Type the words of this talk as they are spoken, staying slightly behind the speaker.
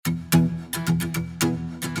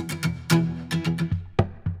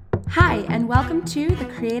and welcome to the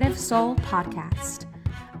Creative Soul Podcast.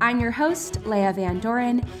 I'm your host, Leah Van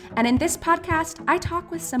Doren, and in this podcast, I talk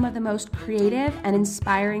with some of the most creative and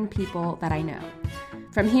inspiring people that I know.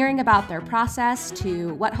 From hearing about their process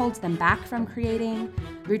to what holds them back from creating,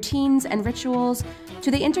 routines and rituals, to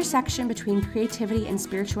the intersection between creativity and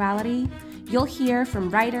spirituality, you'll hear from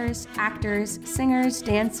writers, actors, singers,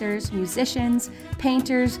 dancers, musicians,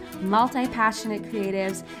 painters, multi-passionate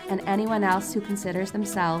creatives, and anyone else who considers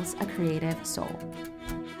themselves a creative soul.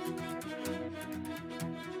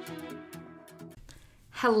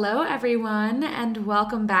 Hello, everyone, and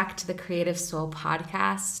welcome back to the Creative Soul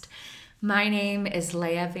Podcast. My name is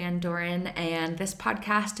Leah Van Doren, and this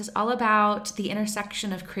podcast is all about the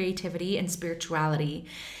intersection of creativity and spirituality.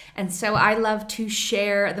 And so I love to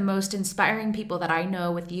share the most inspiring people that I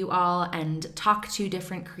know with you all and talk to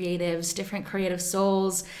different creatives, different creative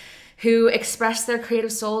souls who express their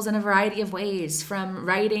creative souls in a variety of ways, from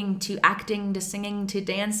writing to acting to singing to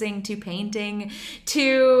dancing to painting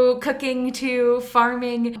to cooking to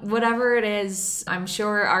farming, whatever it is. I'm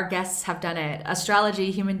sure our guests have done it.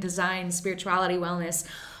 Astrology, human design, spirituality, wellness,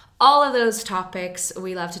 all of those topics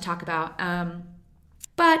we love to talk about.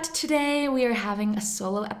 But today we are having a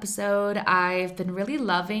solo episode. I've been really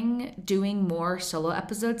loving doing more solo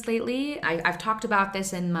episodes lately. I've talked about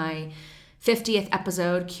this in my 50th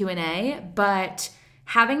episode Q&A, but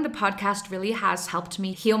having the podcast really has helped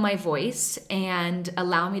me heal my voice and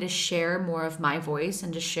allow me to share more of my voice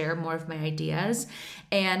and just share more of my ideas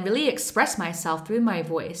and really express myself through my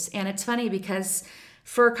voice. And it's funny because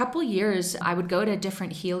for a couple years, I would go to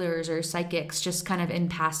different healers or psychics just kind of in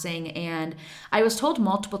passing, and I was told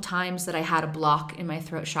multiple times that I had a block in my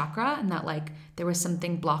throat chakra and that there was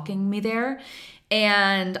something blocking me there.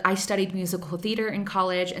 And I studied musical theater in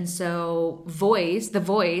college, and so the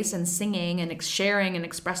voice and singing and sharing and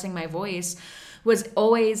expressing my voice was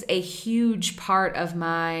always a huge part of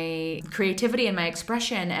my creativity and my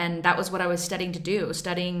expression, and that was what I was studying to do,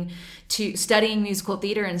 studying musical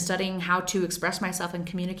theater and studying how to express myself and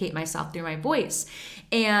communicate myself through my voice.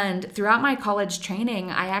 And throughout my college training,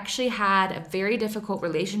 I actually had a very difficult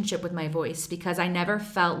relationship with my voice because I never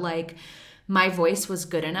felt like my voice was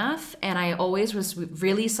good enough, and I always was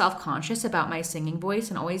really self-conscious about my singing voice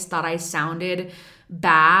and always thought I sounded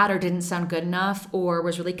bad or didn't sound good enough or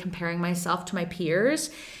was really comparing myself to my peers.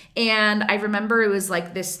 And I remember it was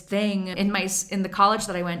like this thing in the college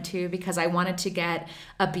that I went to because I wanted to get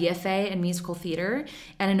a BFA in musical theater.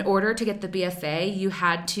 And in order to get the BFA, you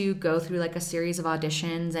had to go through a series of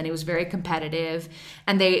auditions, and it was very competitive.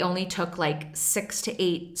 And they only took 6 to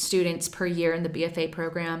 8 students per year in the BFA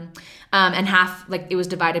program. And half, it was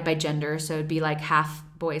divided by gender. So it'd be half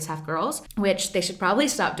boys, half girls, which they should probably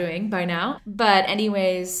stop doing by now. But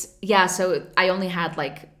anyways, yeah, so I only had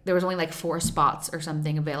there was only 4 spots or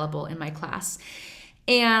something available in my class.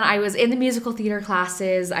 And I was in the musical theater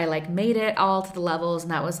classes. I made it all to the levels,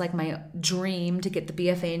 and that was my dream to get the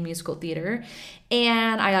BFA in musical theater.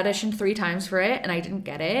 And I auditioned 3 times for it, and I didn't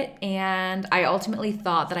get it. And I ultimately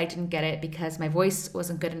thought that I didn't get it because my voice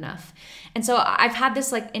wasn't good enough. And so I've had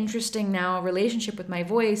this interesting now relationship with my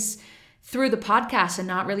voice through the podcast, and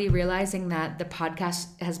not really realizing that the podcast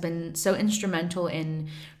has been so instrumental in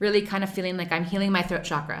really kind of feeling like I'm healing my throat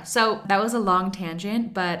chakra. So that was a long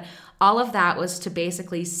tangent, but all of that was to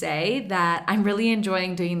basically say that I'm really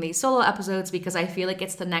enjoying doing these solo episodes because I feel like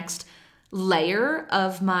it's the next layer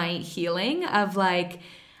of my healing of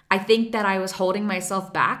I think that I was holding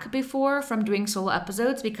myself back before from doing solo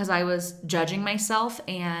episodes because I was judging myself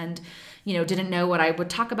and didn't know what I would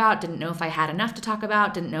talk about, didn't know if I had enough to talk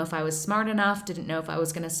about, didn't know if I was smart enough, didn't know if I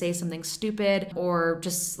was going to say something stupid or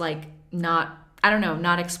just not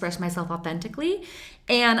express myself authentically.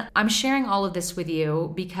 And I'm sharing all of this with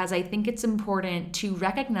you because I think it's important to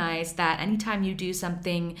recognize that anytime you do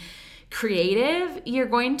something creative, you're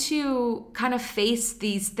going to kind of face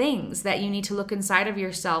these things that you need to look inside of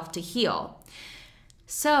yourself to heal.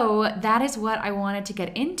 So that is what I wanted to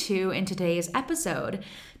get into in today's episode,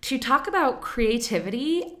 to talk about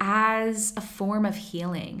creativity as a form of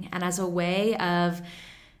healing and as a way of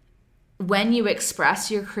when you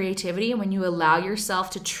express your creativity and when you allow yourself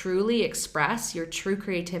to truly express your true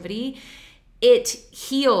creativity, it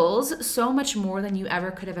heals so much more than you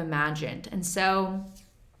ever could have imagined. And so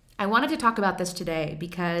I wanted to talk about this today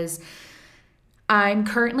because I'm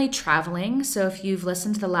currently traveling. So if you've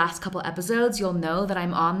listened to the last couple episodes, you'll know that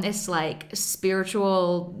I'm on this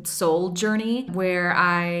spiritual soul journey where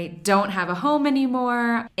I don't have a home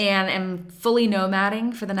anymore and am fully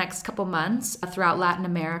nomading for the next couple months throughout Latin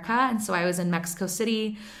America. And so I was in Mexico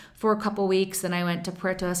City for a couple weeks. Then I went to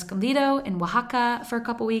Puerto Escondido in Oaxaca for a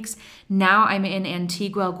couple weeks. Now I'm in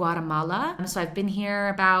Antigua, Guatemala. So I've been here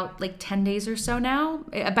about like 10 days or so now.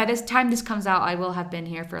 By this time this comes out, I will have been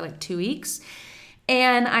here for like 2 weeks.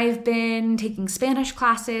 And I've been taking Spanish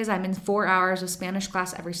classes. I'm in 4 hours of Spanish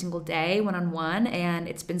class every single day, one-on-one. And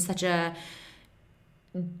it's been such a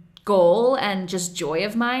goal and just joy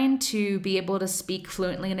of mine to be able to speak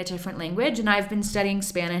fluently in a different language. And I've been studying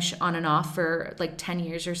Spanish on and off for like 10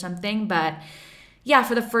 years or something. But yeah,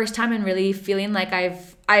 for the first time, I'm really feeling like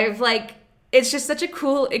I've like, it's just such a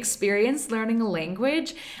cool experience learning a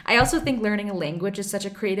language. I also think learning a language is such a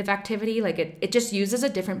creative activity. Like it just uses a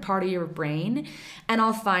different part of your brain. And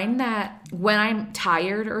I'll find that when I'm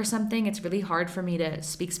tired or something, it's really hard for me to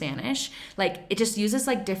speak Spanish. Like it just uses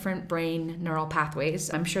like different brain neural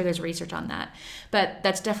pathways. I'm sure there's research on that. But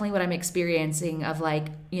that's definitely what I'm experiencing of like,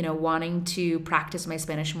 wanting to practice my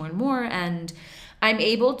Spanish more and more. And I'm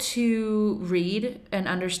able to read and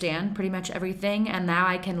understand pretty much everything, and now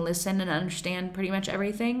I can listen and understand pretty much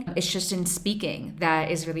everything. It's just in speaking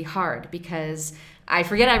that is really hard because I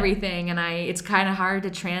forget everything, and it's kind of hard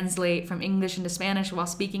to translate from English into Spanish while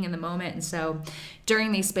speaking in the moment. And so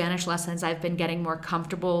during these Spanish lessons, I've been getting more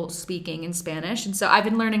comfortable speaking in Spanish, and so I've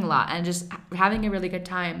been learning a lot and just having a really good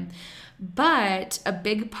time. But a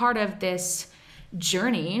big part of this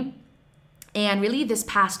journey, and really this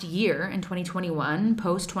past year in 2021,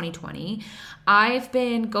 post 2020, I've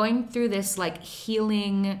been going through this like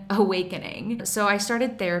healing awakening. So I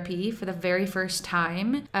started therapy for the very first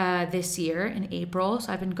time this year in April.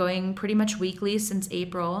 So I've been going pretty much weekly since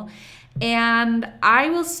April. And I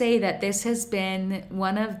will say that this has been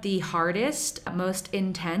one of the hardest, most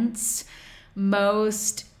intense,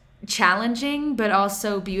 most challenging, but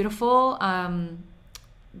also beautiful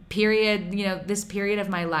this period of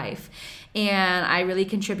my life. And I really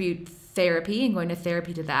contribute therapy and going to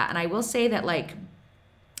therapy to that. And I will say that like,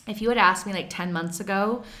 if you had asked me like 10 months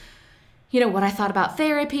ago, what I thought about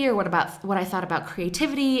therapy or what I thought about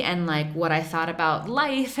creativity and like what I thought about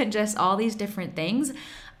life and just all these different things,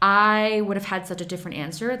 I would have had such a different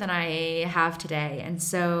answer than I have today. And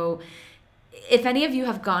so if any of you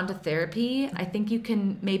have gone to therapy, I think you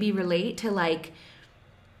can maybe relate to like,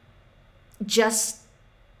 just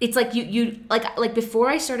it's like you like before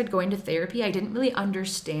I started going to therapy, I didn't really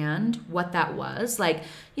understand what that was. Like,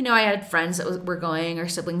 I had friends that were going or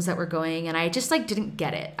siblings that were going, and I just like didn't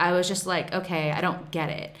get it. I was just like, okay, I don't get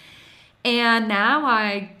it. And now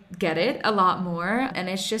I get it a lot more, and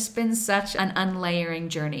it's just been such an unlayering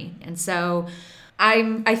journey. And so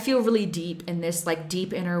I feel really deep in this like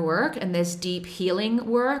deep inner work and this deep healing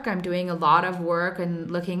work. I'm doing a lot of work and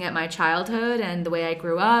looking at my childhood and the way I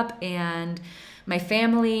grew up and my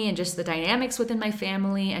family and just the dynamics within my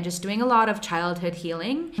family and just doing a lot of childhood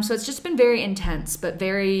healing. So it's just been very intense, but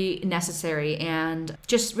very necessary and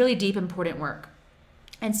just really deep, important work.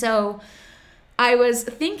 And so I was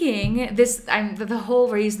thinking the whole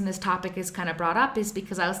reason this topic is kind of brought up is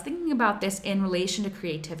because I was thinking about this in relation to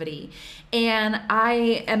creativity. And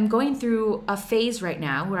I am going through a phase right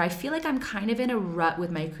now where I feel like I'm kind of in a rut with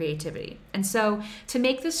my creativity. And so to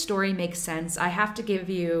make this story make sense, I have to give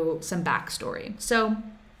you some backstory. So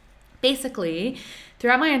basically,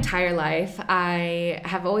 throughout my entire life, I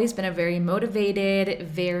have always been a very motivated,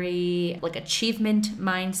 very like achievement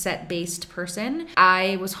mindset based person.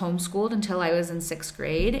 I was homeschooled until I was in 6th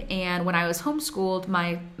grade. And when I was homeschooled,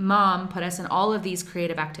 my mom put us in all of these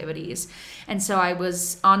creative activities. And so I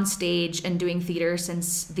was on stage and doing theater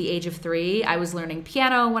since the age of 3. I was learning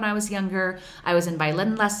piano when I was younger. I was in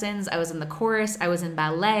violin lessons. I was in the chorus. I was in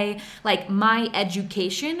ballet. Like my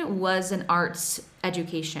education was an arts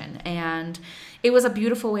education, and it was a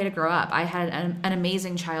beautiful way to grow up. I had an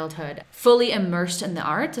amazing childhood, fully immersed in the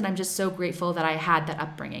arts, and I'm just so grateful that I had that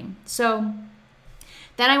upbringing. So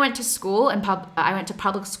then I went to school, and I went to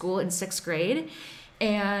public school in 6th grade,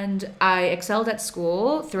 and I excelled at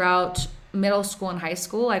school throughout middle school and high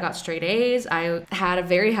school. I got straight A's. I had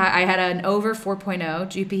an over 4.0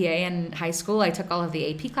 GPA in high school. I took all of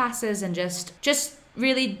the AP classes and just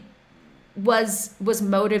really was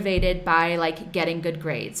motivated by like getting good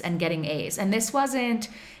grades and getting A's. And this wasn't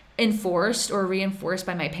enforced or reinforced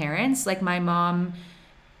by my parents. Like my mom,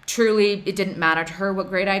 truly, it didn't matter to her what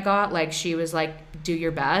grade I got. Like she was like, do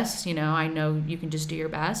your best. I know you can just do your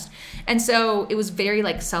best. And so it was very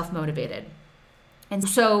like self-motivated. And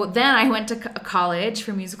so then I went to college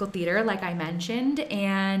for musical theater, like I mentioned,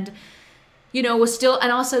 and was still,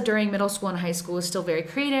 and also during middle school and high school was still very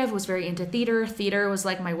creative, was very into theater. Theater was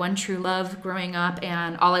like my one true love growing up,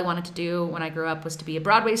 and all I wanted to do when I grew up was to be a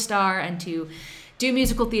Broadway star and to do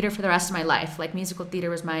musical theater for the rest of my life. Like, musical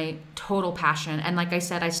theater was my total passion. And like I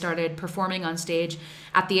said, I started performing on stage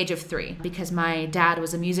at the age of 3 because my dad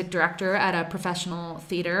was a music director at a professional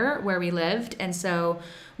theater where we lived. And so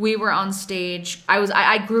we were on stage.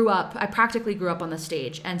 I practically grew up on the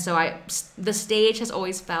stage. And so the stage has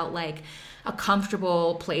always felt like a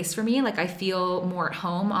comfortable place for me. Like, I feel more at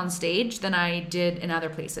home on stage than I did in other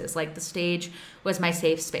places. Like, the stage was my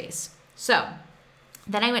safe space. So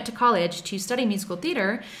then I went to college to study musical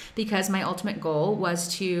theater because my ultimate goal was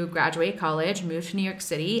to graduate college, move to New York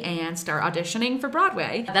City, and start auditioning for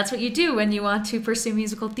Broadway. That's what you do when you want to pursue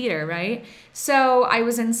musical theater, right? So I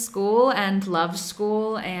was in school and loved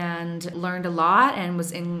school and learned a lot and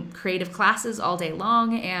was in creative classes all day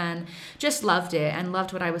long and just loved it and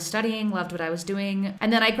loved what I was studying, loved what I was doing.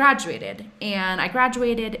 And then I graduated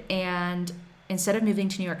and instead of moving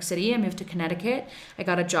to New York City, I moved to Connecticut. I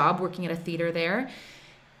got a job working at a theater there.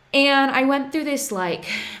 And I went through this like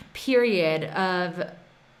period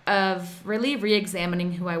of really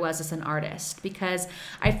re-examining who I was as an artist, because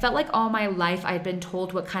I felt like all my life I'd been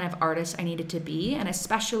told what kind of artist I needed to be. And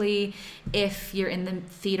especially if you're in the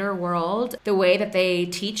theater world, the way that they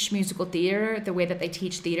teach musical theater, the way that they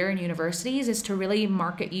teach theater in universities is to really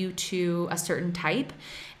market you to a certain type.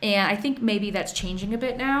 And I think maybe that's changing a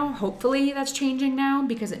bit now. Hopefully that's changing now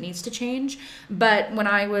because it needs to change. But when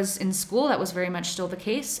I was in school, that was very much still the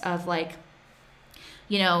case of like,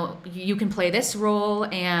 you know, you can play this role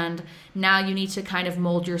and now you need to kind of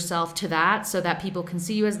mold yourself to that so that people can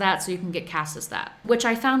see you as that, so you can get cast as that, which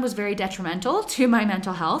I found was very detrimental to my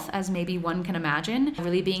mental health, as maybe one can imagine.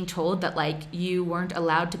 Really being told that like you weren't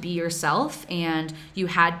allowed to be yourself and you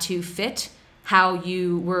had to fit how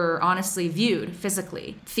you were honestly viewed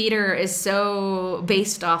physically. Theater is so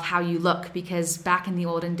based off how you look, because back in the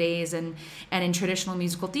olden days and in traditional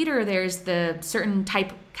musical theater, there's the certain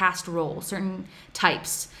type cast role, certain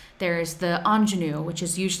types. There's the ingenue, which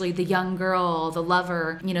is usually the young girl, the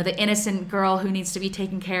lover, you know, the innocent girl who needs to be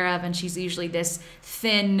taken care of. And she's usually this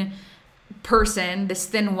thin person, this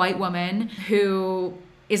thin white woman who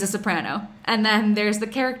is a soprano. And then there's the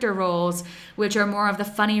character roles, which are more of the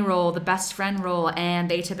funny role, the best friend role, and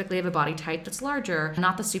they typically have a body type that's larger,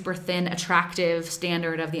 not the super thin, attractive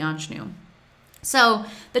standard of the ingenue. So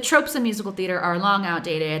the tropes of musical theater are long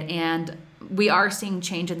outdated, and we are seeing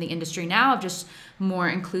change in the industry now of just more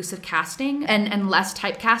inclusive casting and less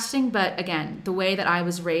typecasting. But again, the way that I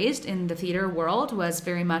was raised in the theater world was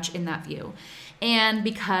very much in that view. And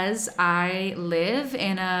because I live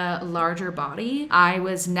in a larger body, I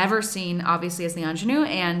was never seen obviously as the ingenue,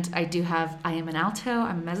 and I am an alto,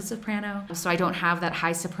 I'm a mezzo-soprano, so I don't have that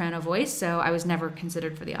high soprano voice, so I was never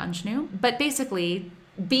considered for the ingenue. But basically,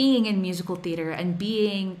 being in musical theater and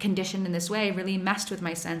being conditioned in this way really messed with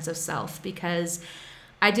my sense of self, because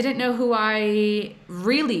I didn't know who I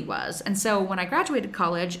really was. And so when I graduated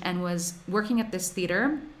college and was working at this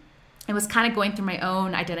theater, I was kind of going through my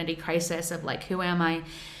own identity crisis of like, who am I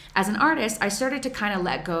as an artist? I started to kind of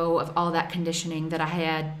let go of all that conditioning that I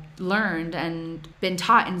had learned and been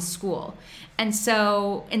taught in school. And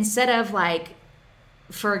so instead of like,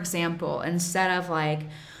 for example,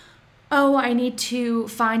 oh, I need to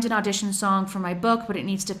find an audition song for my book, but it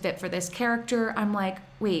needs to fit for this character, I'm like,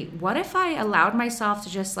 wait, what if I allowed myself to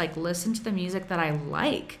just like listen to the music that I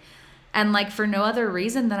like? And like for no other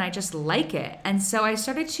reason than I just like it. And so I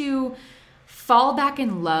started to fall back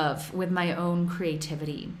in love with my own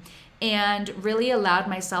creativity and really allowed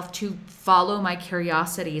myself to follow my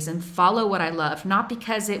curiosities and follow what I love, not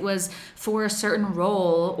because it was for a certain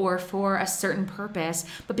role or for a certain purpose,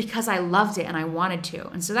 but because I loved it and I wanted to.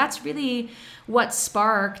 And so that's really what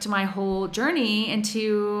sparked my whole journey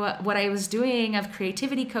into what I was doing of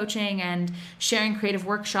creativity coaching and sharing creative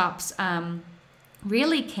workshops.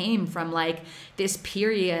 Really came from like this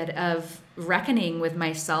period of reckoning with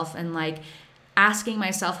myself and like asking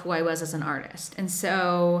myself who I was as an artist. And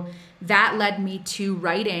so that led me to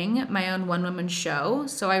writing my own one-woman show.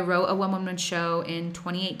 So I wrote a one-woman show in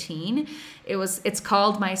 2018. It's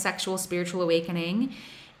called My Sexual Spiritual Awakening.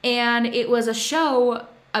 And it was a show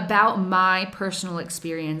about my personal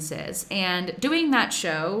experiences. And doing that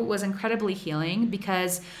show was incredibly healing,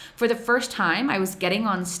 because for the first time I was getting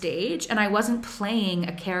on stage and I wasn't playing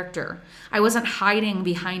a character. I wasn't hiding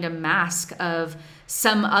behind a mask of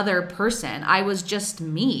some other person. I was just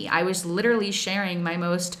me. I was literally sharing my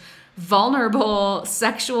most vulnerable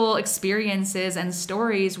sexual experiences and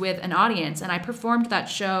stories with an audience. And I performed that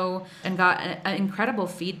show and got an incredible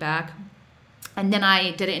feedback. And then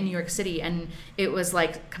I did it in New York City, and it was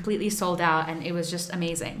like completely sold out, and it was just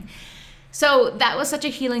amazing. So that was such a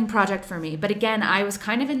healing project for me. But again, I was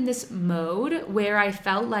kind of in this mode where I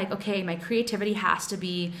felt like, okay, my creativity has to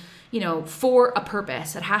be, for a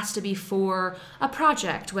purpose. It has to be for a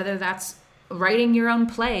project, whether that's writing your own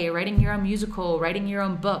play, writing your own musical, writing your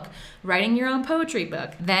own book, writing your own poetry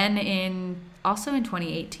book. Then also in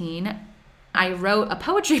 2018, I wrote a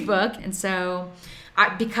poetry book. And so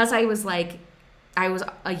because I was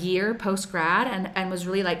a year post-grad and was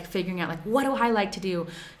really like figuring out like, what do I like to do?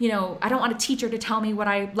 I don't want a teacher to tell me what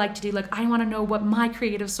I like to do. Like, I want to know what my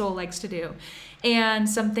creative soul likes to do. And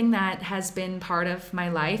something that has been part of my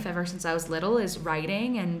life ever since I was little is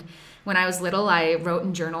writing. And when I was little, I wrote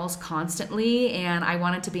in journals constantly, and I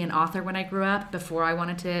wanted to be an author when I grew up. Before I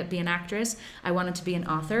wanted to be an actress, I wanted to be an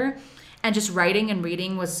author. And just writing and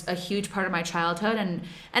reading was a huge part of my childhood and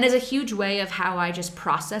is a huge way of how I just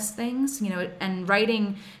process things, and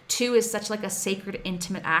writing too is such like a sacred,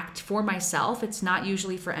 intimate act for myself. It's not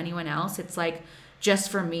usually for anyone else. It's like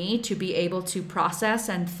just for me to be able to process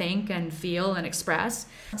and think and feel and express.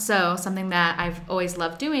 So something that I've always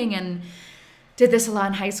loved doing and did this a lot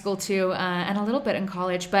in high school too, and a little bit in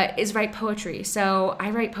college, but is write poetry. So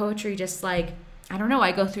I write poetry just like, I don't know,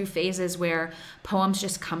 I go through phases where poems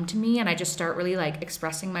just come to me and I just start really like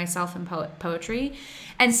expressing myself in poetry.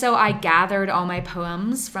 And so I gathered all my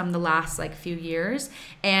poems from the last like few years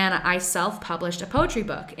and I self-published a poetry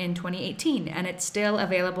book in 2018, and it's still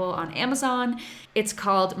available on Amazon. It's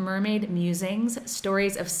called Mermaid Musings,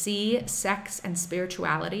 Stories of Sea, Sex, and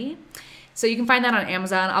Spirituality. So you can find that on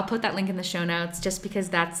Amazon. I'll put that link in the show notes just because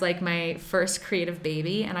that's like my first creative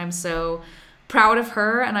baby, and I'm so proud of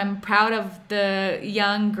her, and I'm proud of the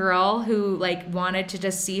young girl who like wanted to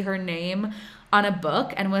just see her name on a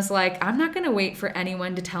book and was like, I'm not going to wait for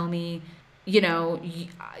anyone to tell me,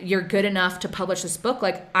 you're good enough to publish this book.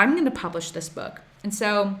 Like, I'm going to publish this book. And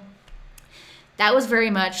so that was very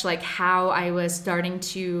much like how I was starting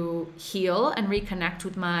to heal and reconnect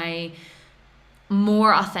with my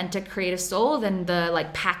more authentic creative soul than the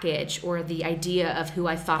like package or the idea of who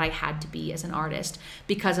I thought I had to be as an artist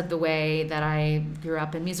because of the way that I grew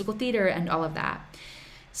up in musical theater and all of that.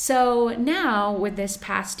 So now with this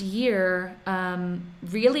past year,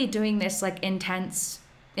 really doing this like intense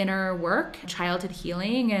inner work, childhood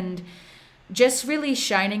healing, and just really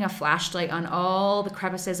shining a flashlight on all the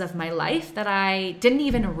crevices of my life that I didn't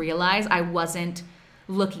even realize I wasn't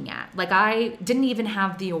looking at. Like, I didn't even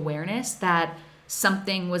have the awareness that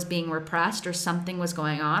something was being repressed or something was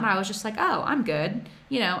going on. I was just like, oh, I'm good.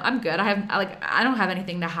 I'm good. I don't have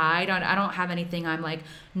anything to hide. I don't have anything I'm like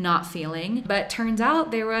not feeling. But turns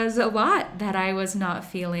out there was a lot that I was not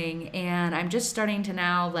feeling. And I'm just starting to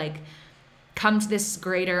now like come to this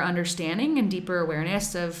greater understanding and deeper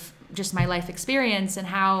awareness of just my life experience and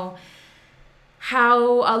how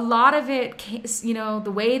a lot of it,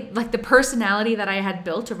 the way, like the personality that I had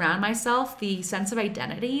built around myself, the sense of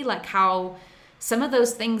identity, like how some of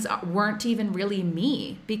those things weren't even really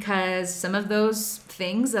me, because some of those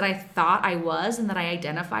things that I thought I was and that I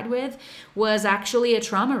identified with was actually a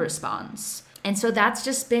trauma response. And so that's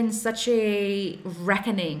just been such a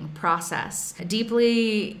reckoning process,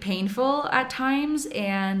 deeply painful at times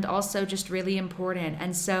and also just really important.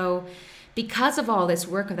 And so because of all this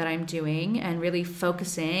work that I'm doing and really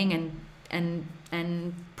focusing and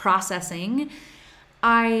processing,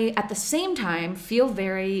 I, at the same time, feel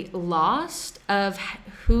very lost of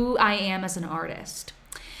who I am as an artist,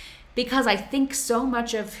 because I think so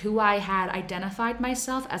much of who I had identified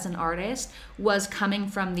myself as an artist was coming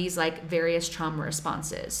from these like various trauma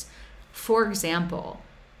responses. For example,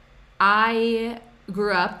 I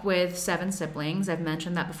grew up with 7 siblings. I've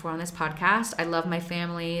mentioned that before on this podcast. I love my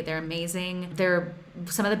family. They're amazing. They're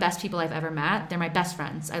some of the best people I've ever met. They're my best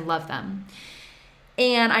friends. I love them.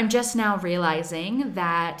 And I'm just now realizing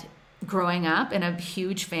that growing up in a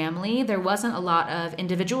huge family, there wasn't a lot of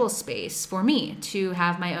individual space for me to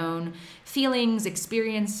have my own feelings,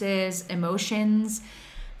 experiences, emotions.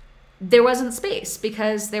 There wasn't space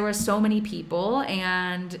because there were so many people,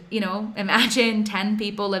 and, imagine 10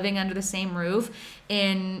 people living under the same roof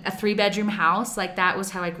in a 3-bedroom house. Like, that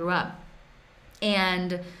was how I grew up.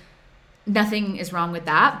 And nothing is wrong with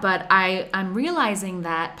that, but I'm realizing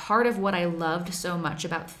that part of what I loved so much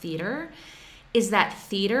about theater is that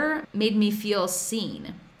theater made me feel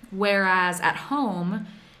seen, whereas at home,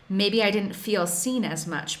 maybe I didn't feel seen as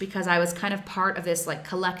much because I was kind of part of this like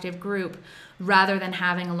collective group rather than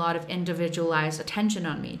having a lot of individualized attention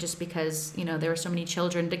on me, just because, there were so many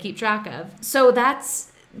children to keep track of. So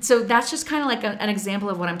that's just kind of like an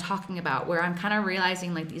example of what I'm talking about, where I'm kind of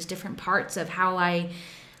realizing like these different parts of how I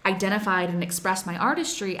identified and expressed my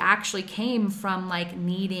artistry actually came from like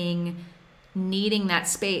needing needing that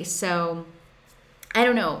space. So I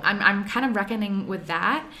don't know. I'm kind of reckoning with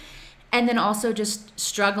that. And then also just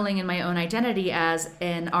struggling in my own identity as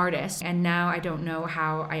an artist. And now I don't know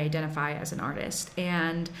how I identify as an artist.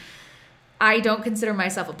 And I don't consider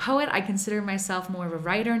myself a poet. I consider myself more of a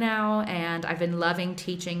writer now. And I've been loving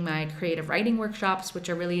teaching my creative writing workshops, which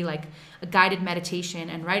are really like a guided meditation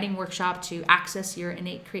and writing workshop to access your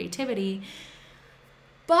innate creativity.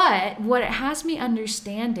 But what it has me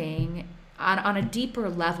understanding on a deeper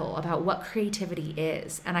level about what creativity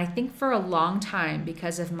is. And I think for a long time,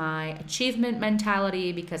 because of my achievement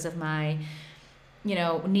mentality, because of my,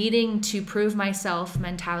 needing to prove myself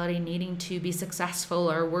mentality, needing to be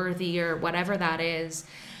successful or worthy or whatever that is,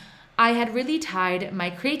 I had really tied my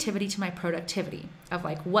creativity to my productivity of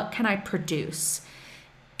like, what can I produce?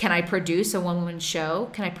 Can I produce a one-woman show?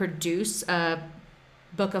 Can I produce a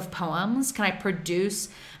book of poems? Can I produce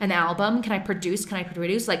an album? Can I produce?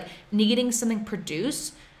 Like needing something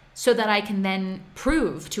produced so that I can then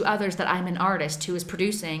prove to others that I'm an artist who is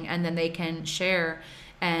producing, and then they can share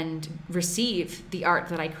and receive the art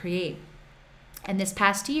that I create. And this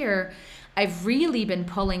past year, I've really been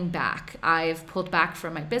pulling back. I've pulled back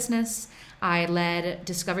from my business. I led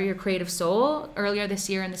Discover Your Creative Soul earlier this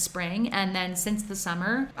year in the spring. And then since the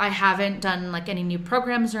summer, I haven't done like any new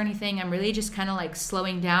programs or anything. I'm really just kind of like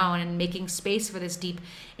slowing down and making space for this deep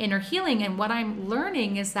inner healing. And what I'm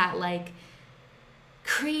learning is that like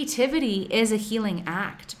creativity is a healing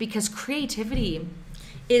act, because creativity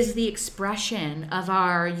is the expression of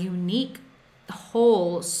our unique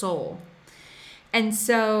whole soul. And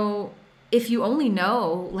so if you only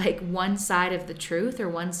know like one side of the truth or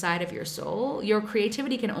one side of your soul, your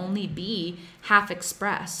creativity can only be half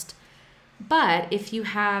expressed. But if you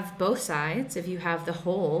have both sides, if you have the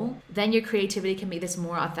whole, then your creativity can be this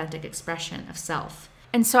more authentic expression of self.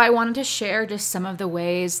 And so I wanted to share just some of the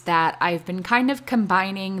ways that I've been kind of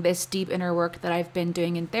combining this deep inner work that I've been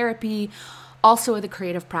doing in therapy also with a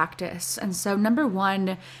creative practice. And so number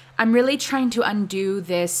one, I'm really trying to undo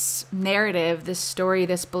this narrative, this story,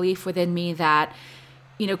 this belief within me that,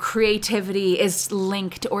 creativity is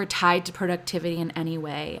linked or tied to productivity in any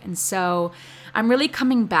way. And so I'm really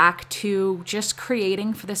coming back to just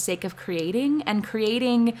creating for the sake of creating, and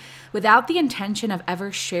creating without the intention of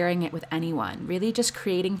ever sharing it with anyone, really just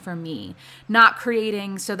creating for me, not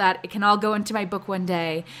creating so that it can all go into my book one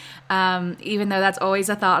day, even though that's always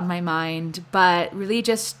a thought in my mind, but really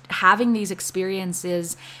just having these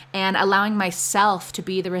experiences and allowing myself to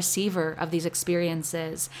be the receiver of these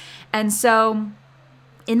experiences. And so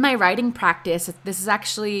in my writing practice, this has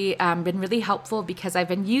actually been really helpful, because I've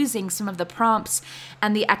been using some of the prompts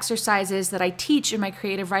and the exercises that I teach in my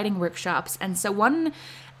creative writing workshops. And so one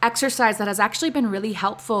exercise that has actually been really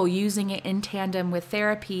helpful using it in tandem with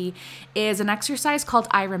therapy is an exercise called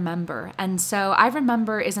I Remember. And so I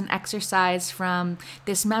Remember is an exercise from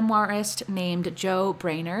this memoirist named Jo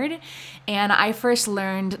Brainerd. And I first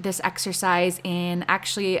learned this exercise in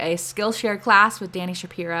actually a Skillshare class with Dani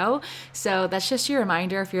Shapiro. So that's just your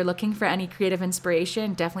reminder, if you're looking for any creative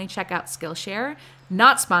inspiration, definitely check out Skillshare.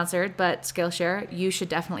 Not sponsored, but Skillshare, you should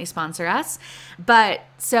definitely sponsor us. But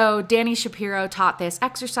so Dani Shapiro taught this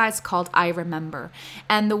exercise called I Remember.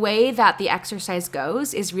 And the way that the exercise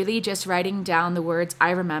goes is really just writing down the words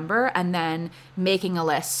I remember and then making a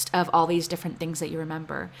list of all these different things that you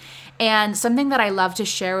remember. And something that I love to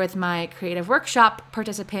share with my creative workshop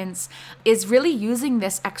participants is really using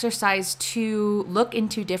this exercise to look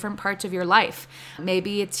into different parts of your life.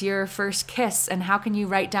 Maybe it's your first kiss, and how can you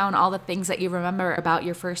write down all the things that you remember about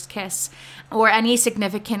your first kiss, or any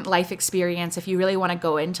significant life experience. If you really want to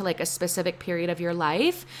go into like a specific period of your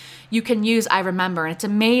life, you can use I Remember. And it's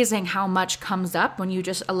amazing how much comes up when you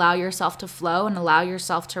just allow yourself to flow and allow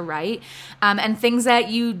yourself to write. And things that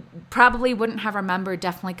you probably wouldn't have remembered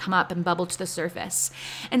definitely come up and bubble to the surface.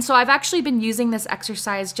 And so I've actually been using this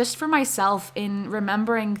exercise just for myself in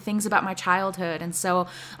remembering things about my childhood. And so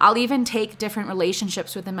I'll even take different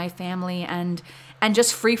relationships within my family and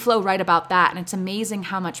just free flow write about that. And it's amazing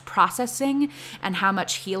how much processing and how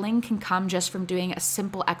much healing can come just from doing a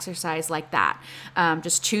simple exercise like that.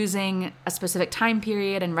 Just choosing a specific time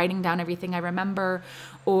period and writing down everything I remember,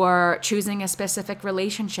 or choosing a specific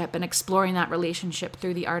relationship and exploring that relationship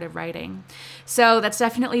through the art of writing. So that's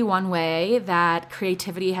definitely one way that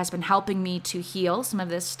creativity has been helping me to heal some of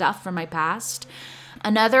this stuff from my past.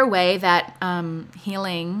 Another way that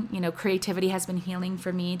healing, creativity has been healing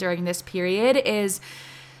for me during this period is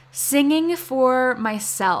singing for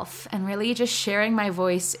myself and really just sharing my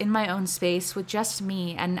voice in my own space with just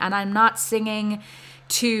me. And I'm not singing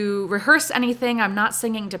to rehearse anything. I'm not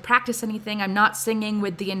singing to practice anything. I'm not singing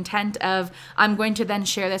with the intent of I'm going to then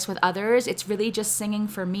share this with others. It's really just singing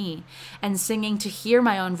for me and singing to hear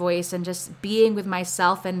my own voice and just being with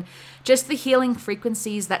myself and just the healing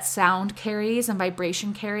frequencies that sound carries and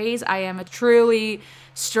vibration carries. I am a truly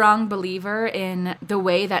strong believer in the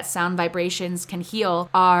way that sound vibrations can heal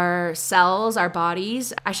our cells, our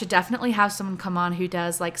bodies. I should definitely have someone come on who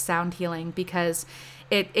does like sound healing, because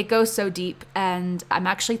it goes so deep. And I'm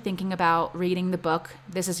actually thinking about reading the book,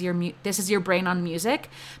 This is Your Brain on Music,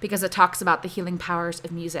 because it talks about the healing powers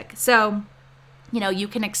of music. So, you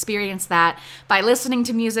can experience that by listening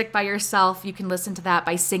to music by yourself. You can listen to that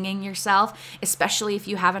by singing yourself, especially if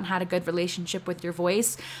you haven't had a good relationship with your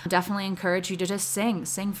voice. I definitely encourage you to just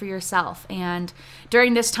sing for yourself. And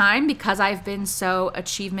during this time, because I've been so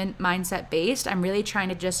achievement mindset based, I'm really trying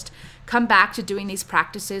to just come back to doing these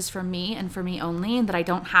practices for me and for me only, and that I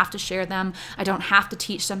don't have to share them. I don't have to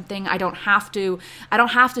teach something. I don't have to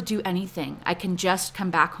do anything. I can just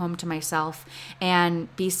come back home to myself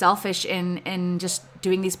and be selfish in just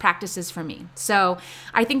doing these practices for me. So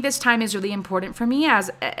I think this time is really important for me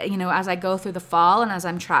as I go through the fall and as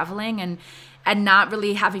I'm traveling and not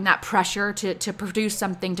really having that pressure to produce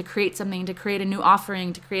something, to create something, to create a new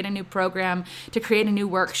offering, to create a new program, to create a new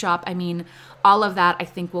workshop. I mean, all of that I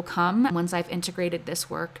think will come once I've integrated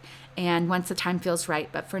this work and once the time feels right.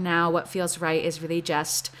 But for now, what feels right is really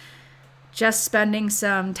just spending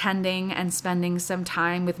some tending and spending some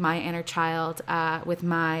time with my inner child, with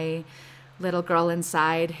my little girl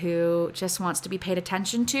inside who just wants to be paid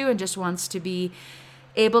attention to and just wants to be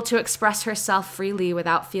able to express herself freely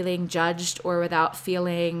without feeling judged or without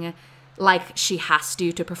feeling like she has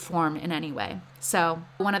to perform in any way. So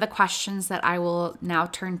one of the questions that I will now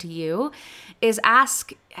turn to you is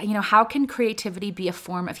ask, how can creativity be a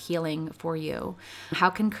form of healing for you? How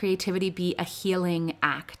can creativity be a healing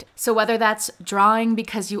act? So whether that's drawing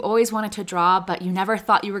because you always wanted to draw, but you never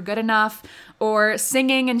thought you were good enough, or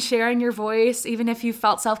singing and sharing your voice, even if you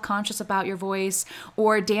felt self-conscious about your voice,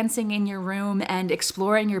 or dancing in your room and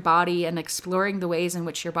exploring your body and exploring the ways in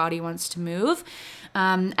which your body wants to move.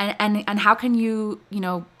 And how can you,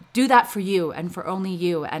 do that for you and for only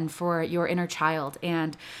you and for your inner child.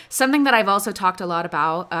 And something that I've also talked a lot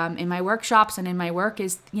about in my workshops and in my work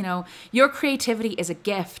is, your creativity is a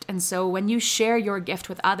gift. And so when you share your gift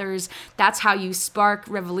with others, that's how you spark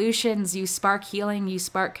revolutions, you spark healing, you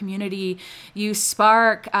spark community, you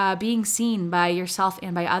spark being seen by yourself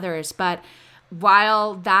and by others. But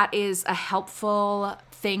while that is a helpful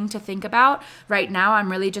thing to think about, right now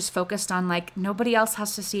I'm really just focused on nobody else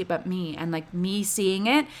has to see it but me, and me seeing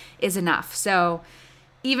it is enough. So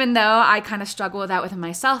even though I kind of struggle with that within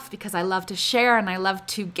myself, because I love to share and I love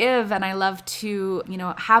to give and I love to,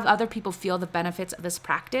 have other people feel the benefits of this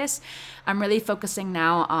practice, I'm really focusing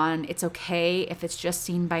now on it's okay if it's just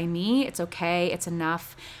seen by me. It's okay. It's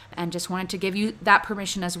enough. And just wanted to give you that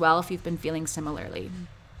permission as well if you've been feeling similarly.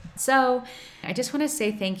 So I just want to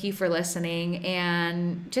say thank you for listening,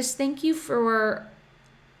 and just thank you for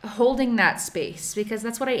holding that space, because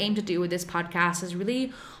that's what I aim to do with this podcast, is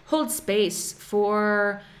really hold space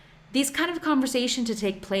for these kind of conversations to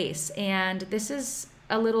take place. And this is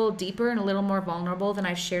a little deeper and a little more vulnerable than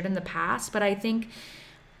I've shared in the past, but I think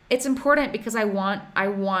it's important because I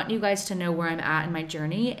want you guys to know where I'm at in my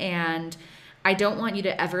journey, and I don't want you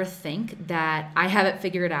to ever think that I have it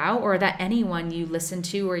figured out, or that anyone you listen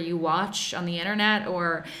to or you watch on the internet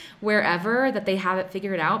or wherever, that they have it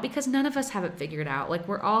figured out, because none of us have it figured out.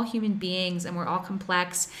 We're all human beings and we're all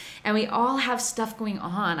complex and we all have stuff going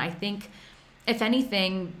on. I think if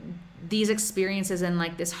anything, these experiences in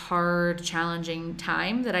this hard, challenging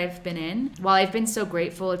time that I've been in, while I've been so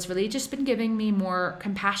grateful, it's really just been giving me more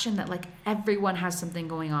compassion that everyone has something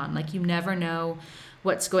going on. You never know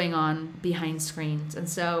what's going on behind screens. And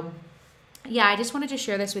so, yeah, I just wanted to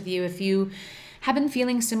share this with you. If you have been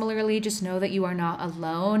feeling similarly, just know that you are not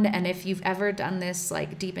alone. And if you've ever done this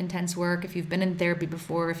deep, intense work, if you've been in therapy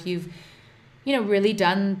before, if you've really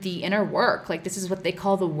done the inner work, this is what they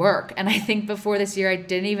call the work. And I think before this year, I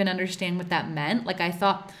didn't even understand what that meant.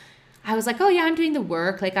 I was oh yeah, I'm doing the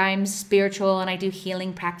work. I'm spiritual and I do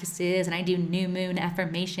healing practices and I do new moon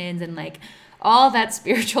affirmations and all that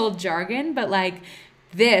spiritual jargon. But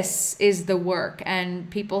this is the work, and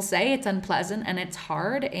people say it's unpleasant and it's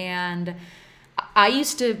hard. And I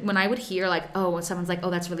used to, when I would hear when someone's oh,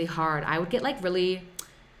 that's really hard, I would get really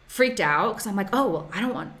freaked out, because I'm oh, well, I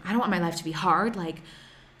don't want my life to be hard.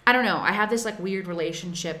 I don't know. I have this weird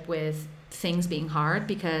relationship with things being hard,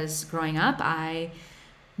 because growing up, I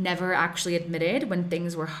never actually admitted when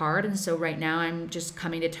things were hard. And so right now I'm just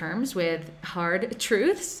coming to terms with hard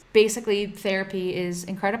truths. Basically, therapy is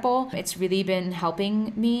incredible. It's really been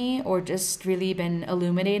helping me, or just really been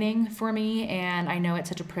illuminating for me. And I know it's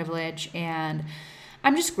such a privilege. And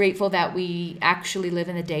I'm just grateful that we actually live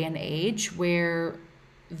in a day and age where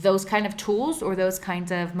those kind of tools or those kinds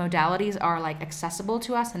of modalities are like accessible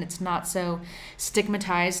to us, and it's not so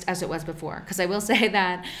stigmatized as it was before. Because I will say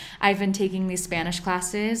that I've been taking these Spanish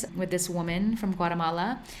classes with this woman from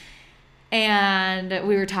Guatemala, and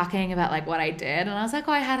we were talking about like what I did, and I was like,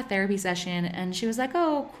 oh, I had a therapy session, and she was like,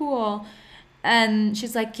 oh, cool. And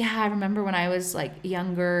she's like, yeah, I remember when I was like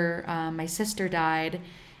younger, my sister died,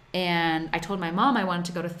 and I told my mom I wanted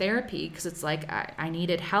to go to therapy because it's like I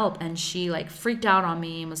needed help. And she like freaked out on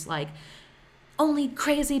me and was like, only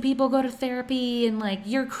crazy people go to therapy, and like,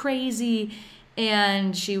 you're crazy.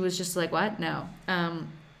 And she was just like, what? No.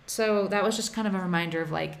 So that was just kind of a reminder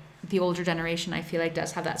of like the older generation, I feel like,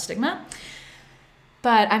 does have that stigma.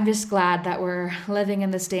 But I'm just glad that we're living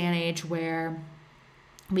in this day and age where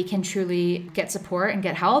we can truly get support and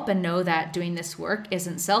get help, and know that doing this work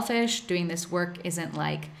isn't selfish. Doing this work isn't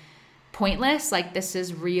like pointless. Like, this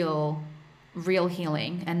is real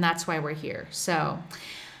healing, and that's why we're here. So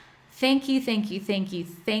thank you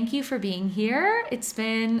for being here. It's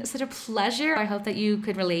been such a pleasure. I hope that you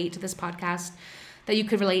could relate to this podcast, that you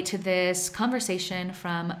could relate to this conversation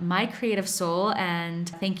from my creative soul. And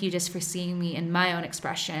thank you just for seeing me in my own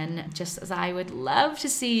expression, just as I would love to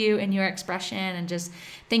see you in your expression. And just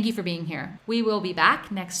thank you for being here. We will be back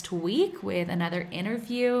next week with another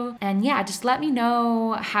interview. And yeah, just let me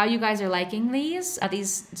know how you guys are liking these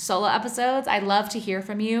solo episodes. I'd love to hear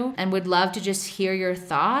from you and would love to just hear your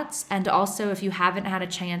thoughts. And also, if you haven't had a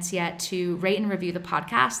chance yet to rate and review the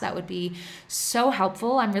podcast, that would be so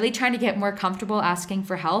helpful. I'm really trying to get more comfortable asking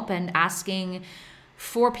for help and asking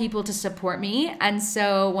for people to support me. And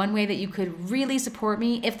so one way that you could really support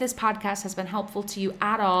me, if this podcast has been helpful to you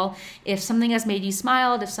at all, if something has made you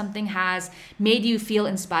smile, if something has made you feel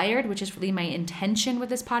inspired, which is really my intention with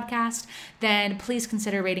this podcast, then please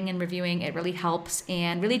consider rating and reviewing. It really helps,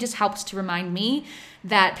 and really just helps to remind me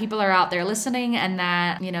that people are out there listening, and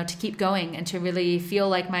that, to keep going and to really feel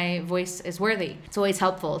like my voice is worthy. It's always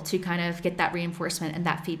helpful to kind of get that reinforcement and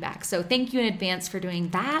that feedback. So thank you in advance for doing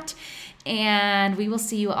that. And we will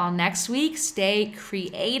see you all next week. Stay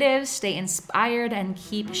creative, stay inspired, and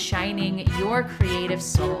keep shining your creative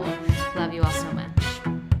soul. Love you all so much.